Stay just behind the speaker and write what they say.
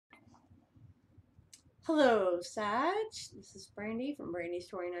Hello, Sag. This is Brandy from Brandy's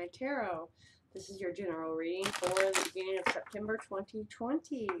 29 Tarot. This is your general reading for the beginning of September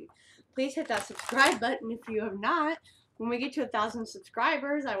 2020. Please hit that subscribe button if you have not. When we get to 1,000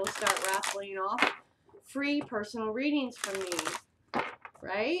 subscribers, I will start raffling off free personal readings from me.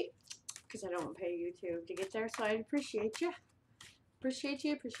 Right? Because I don't pay YouTube to get there, so I appreciate you. Appreciate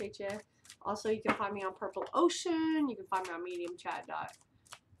you. Also, you can find me on Purple Ocean. You can find me on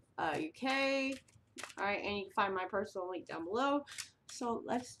mediumchat.uk. Alright, and you can find my personal link down below. So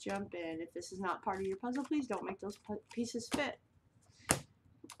let's jump in. If this is not part of your puzzle, please don't make those pieces fit.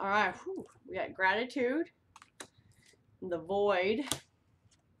 Alright, we got gratitude, the void,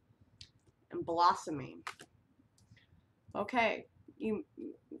 and blossoming. Okay,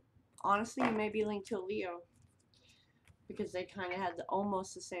 honestly, you may be linked to a Leo because they kind of had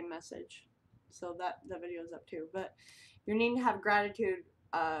almost the same message. So that video is up too. But you're needing to have gratitude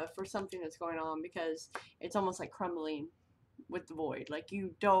for something that's going on, because it's almost like crumbling with the void. Like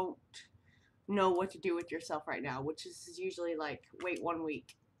you don't know what to do with yourself right now, which is usually like, wait 1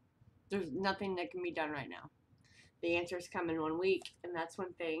 week. There's nothing that can be done right now. The answers come in 1 week, and that's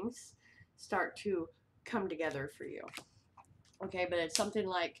when things start to come together for you. Okay, but it's something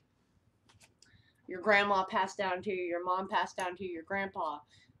like your grandma passed down to you, your mom passed down to you, your grandpa.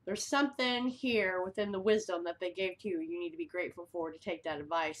 There's something here within the wisdom that they gave to you need to be grateful for, to take that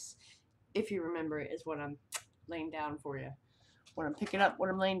advice. If you remember it, is what I'm laying down for you. What I'm picking up, what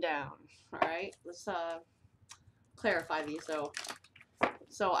I'm laying down. Alright, let's clarify these though.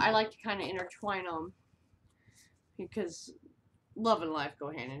 So I like to kind of intertwine them, because love and life go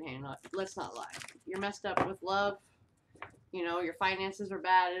hand in hand. Let's not lie. You're messed up with love. You know, your finances are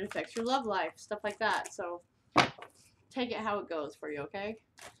bad. It affects your love life. Stuff like that. So take it how it goes for you, okay?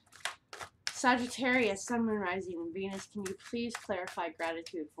 Sagittarius, Sun, Moon, Rising, and Venus, can you please clarify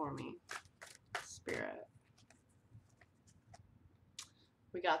gratitude for me? Spirit.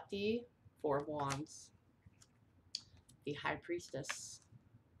 We got the Four of Wands, the High Priestess,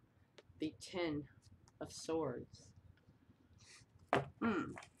 the Ten of Swords.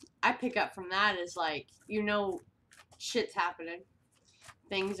 I pick up from that is like, you know, shit's happening.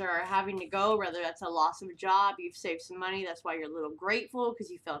 Things are having to go, whether that's a loss of a job, you've saved some money, that's why you're a little grateful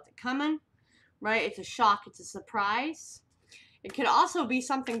because you felt it coming, right? It's a shock, it's a surprise. It could also be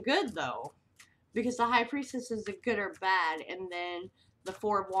something good though, because the High Priestess is a good or bad, and then the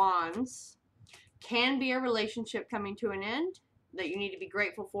Four of Wands can be a relationship coming to an end that you need to be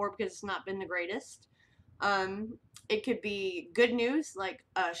grateful for because it's not been the greatest. It could be good news, like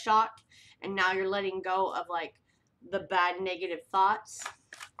a shock, and now you're letting go of like the bad negative thoughts.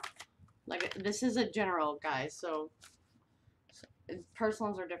 Like, this is a general, guys, so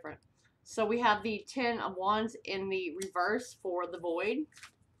personals are different. So we have the Ten of Wands in the reverse for the void.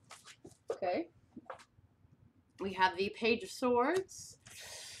 Okay. We have the Page of Swords.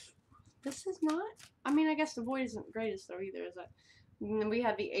 This is not, I mean, I guess the void isn't greatest though either, is it? And then we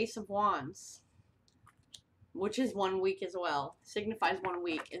have the Ace of Wands, which is 1 week as well. Signifies 1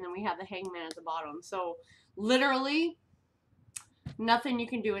 week. And then we have the Hangman at the bottom. So literally nothing you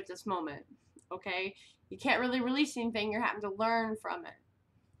can do at this moment. Okay? You can't really release anything. You're having to learn from it.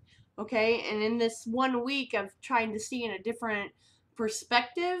 Okay? And in this 1 week of trying to see in a different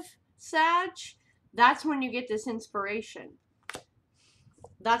perspective, Sag, that's when you get this inspiration.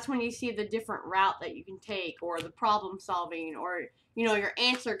 That's when you see the different route that you can take, or the problem solving, or, you know, your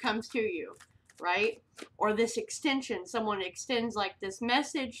answer comes to you, right? Or this extension, someone extends like this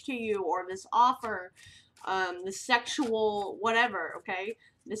message to you, or this offer, the sexual whatever, okay?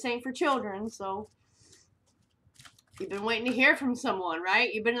 This ain't for children, so you've been waiting to hear from someone,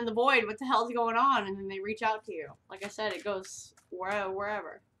 right? You've been in the void, what the hell's going on? And then they reach out to you. Like I said, it goes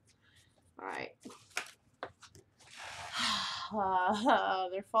wherever. All right.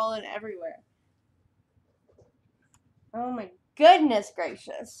 They're falling everywhere. Oh my goodness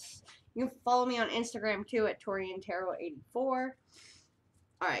gracious. You can follow me on Instagram too at TorianTarot84.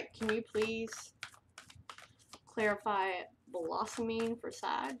 Alright, can you please clarify blossoming for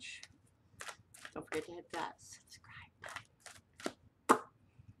Sag? Don't forget to hit that subscribe button.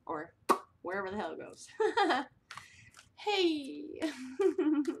 Or wherever the hell it goes. Hey!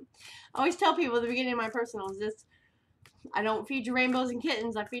 I always tell people at the beginning of my personals this. I don't feed you rainbows and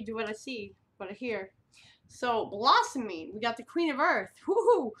kittens. I feed you what I see, what I hear. So, blossoming. We got the Queen of Earth.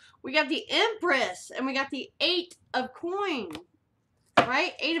 Woohoo! We got the Empress. And we got the 8 of Coins.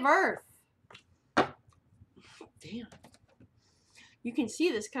 Right? 8 of Earth. Damn. You can see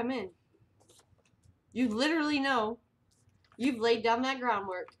this come in. You literally know. You've laid down that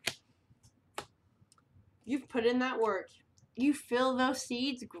groundwork. You've put in that work. You feel those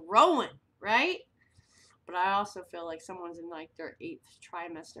seeds growing, right? But I also feel like someone's in like their 8th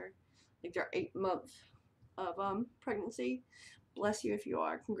trimester, like their 8th month of pregnancy. Bless you if you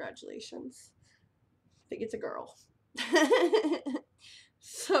are. Congratulations. I think it's a girl.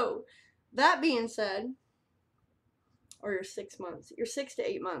 So, that being said, or you're 6 months. You're 6 to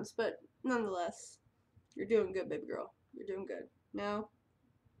 8 months, but nonetheless, you're doing good, baby girl. You're doing good. Now,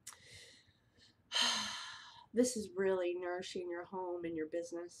 this is really nourishing your home and your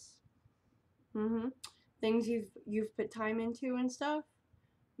business. Things you've put time into and stuff,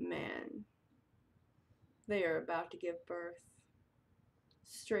 man, they are about to give birth.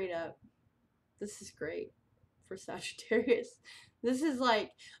 Straight up. This is great for Sagittarius. This is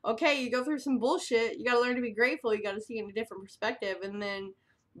like, okay, you go through some bullshit, you gotta learn to be grateful, you gotta see it in a different perspective, and then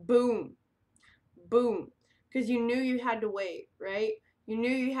boom, boom. Because you knew you had to wait, right? You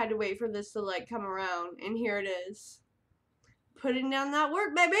knew you had to wait for this to like come around, and here it is. Putting down that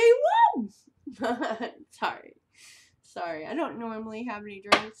work, baby. Woo! Sorry. I don't normally have any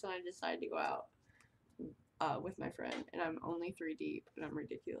drinks, and I decided to go out with my friend, and I'm only 3 deep, and I'm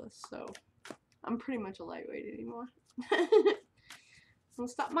ridiculous, so I'm pretty much a lightweight anymore. Don't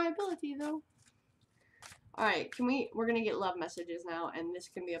stop my ability, though. Alright, we're gonna get love messages now, and this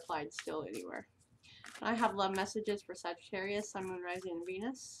can be applied still anywhere. I have love messages for Sagittarius, Sun, Moon, Rising, and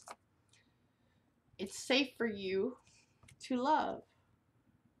Venus. It's safe for you to love.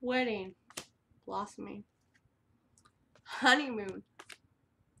 Wedding. Blossoming. Honeymoon.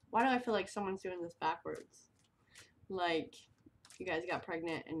 Why do I feel like someone's doing this backwards? Like, you guys got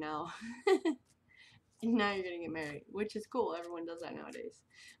pregnant and now and now you're gonna get married, which is cool. Everyone does that nowadays.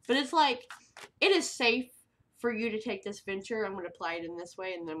 But it's like, it is safe for you to take this venture. I'm going to apply it in this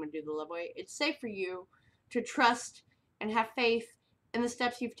way, and then I'm going to do the love way. It's safe for you to trust and have faith in the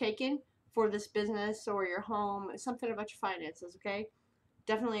steps you've taken for this business or your home, something about your finances, okay?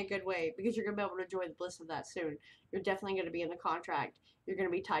 Definitely a good way, because you're going to be able to enjoy the bliss of that soon. You're definitely going to be in the contract. You're going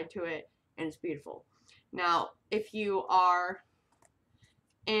to be tied to it, and it's beautiful. Now, if you are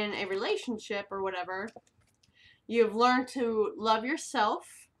in a relationship or whatever, you've learned to love yourself.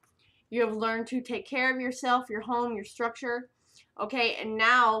 You have learned to take care of yourself, your home, your structure. Okay, and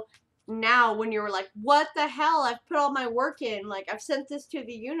now when you're like, what the hell? I've put all my work in. Like, I've sent this to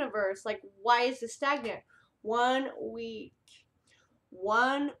the universe. Like, why is this stagnant? 1 week.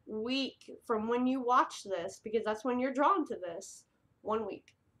 1 week from when you watch this, because that's when you're drawn to this. 1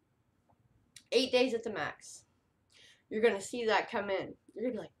 week. 8 days at the max. You're going to see that come in. You're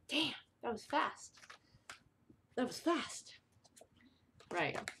going to be like, damn, that was fast. That was fast.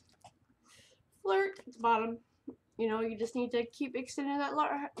 Right. Flirt at the bottom. You know, you just need to keep extending that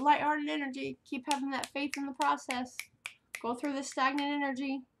lighthearted energy. Keep having that faith in the process. Go through this stagnant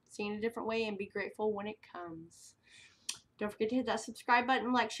energy, see it a different way, and be grateful when it comes. Don't forget to hit that subscribe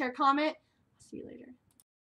button, like, share, comment. I'll see you later.